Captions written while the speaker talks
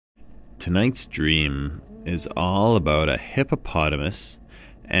Tonight's dream is all about a hippopotamus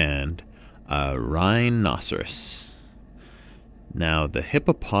and a rhinoceros. Now, the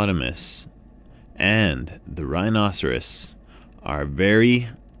hippopotamus and the rhinoceros are very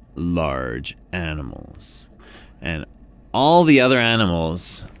large animals. And all the other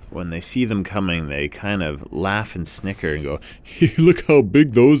animals, when they see them coming, they kind of laugh and snicker and go, "Look how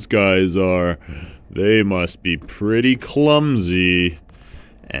big those guys are. They must be pretty clumsy."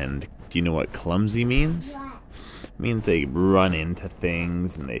 And do you know what clumsy means? It means they run into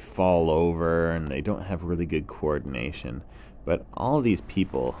things and they fall over and they don't have really good coordination. But all these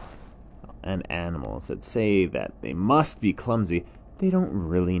people and animals that say that they must be clumsy, they don't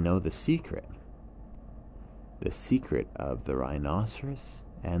really know the secret. The secret of the rhinoceros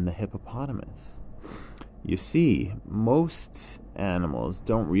and the hippopotamus. You see, most animals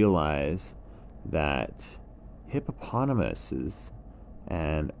don't realize that hippopotamuses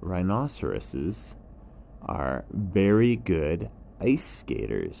and rhinoceroses are very good ice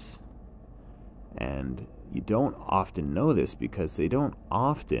skaters. And you don't often know this because they don't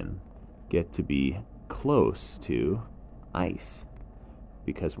often get to be close to ice,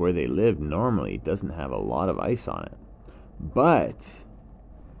 because where they live normally doesn't have a lot of ice on it. But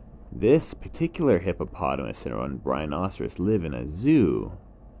this particular hippopotamus and rhinoceros live in a zoo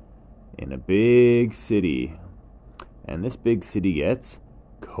in a big city. And this big city gets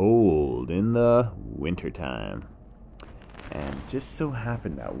cold in the wintertime. And just so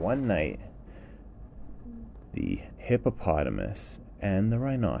happened that one night, the hippopotamus and the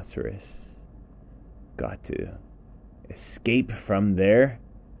rhinoceros got to escape from their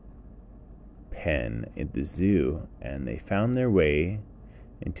pen at the zoo, and they found their way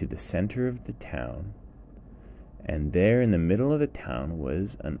into the center of the town. And there in the middle of the town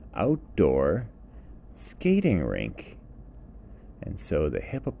was an outdoor skating rink. And so the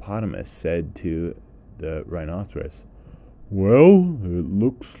hippopotamus said to the rhinoceros, "Well, it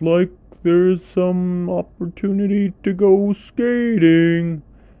looks like there's some opportunity to go skating."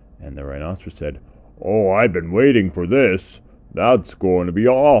 And the rhinoceros said, "Oh, I've been waiting for this. That's going to be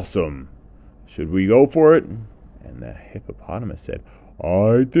awesome. Should we go for it?" And the hippopotamus said,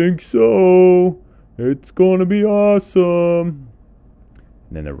 "I think so. It's going to be awesome."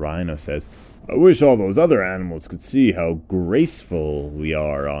 And then the rhino says, "I wish all those other animals could see how graceful we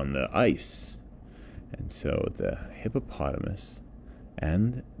are on the ice." And so the hippopotamus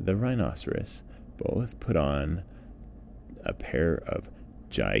and the rhinoceros both put on a pair of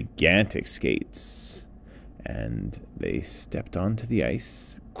gigantic skates, and they stepped onto the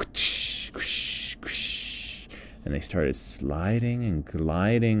ice, and they started sliding and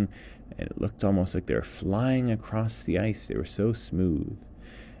gliding, and it looked almost like they were flying across the ice. They were so smooth.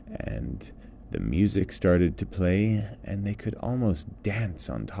 And the music started to play, and they could almost dance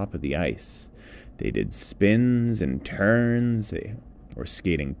on top of the ice. They did spins and turns. They were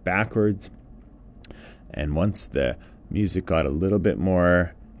skating backwards. And once the music got a little bit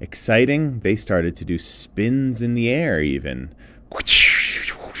more exciting, they started to do spins in the air even.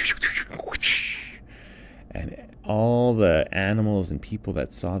 And all the animals and people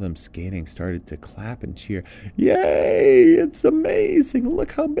that saw them skating started to clap and cheer. "Yay! It's amazing!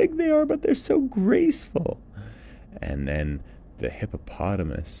 Look how big they are, but they're so graceful." And then the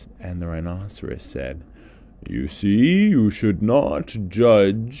hippopotamus and the rhinoceros said, "You see, you should not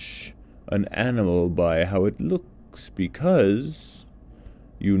judge an animal by how it looks, because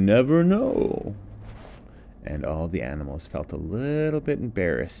you never know." And all the animals felt a little bit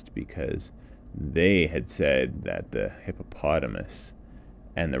embarrassed because they had said that the hippopotamus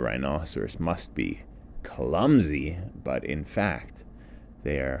and the rhinoceros must be clumsy, but in fact,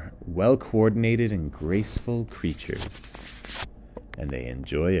 they are well-coordinated and graceful creatures, and they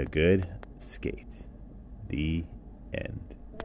enjoy a good skate. The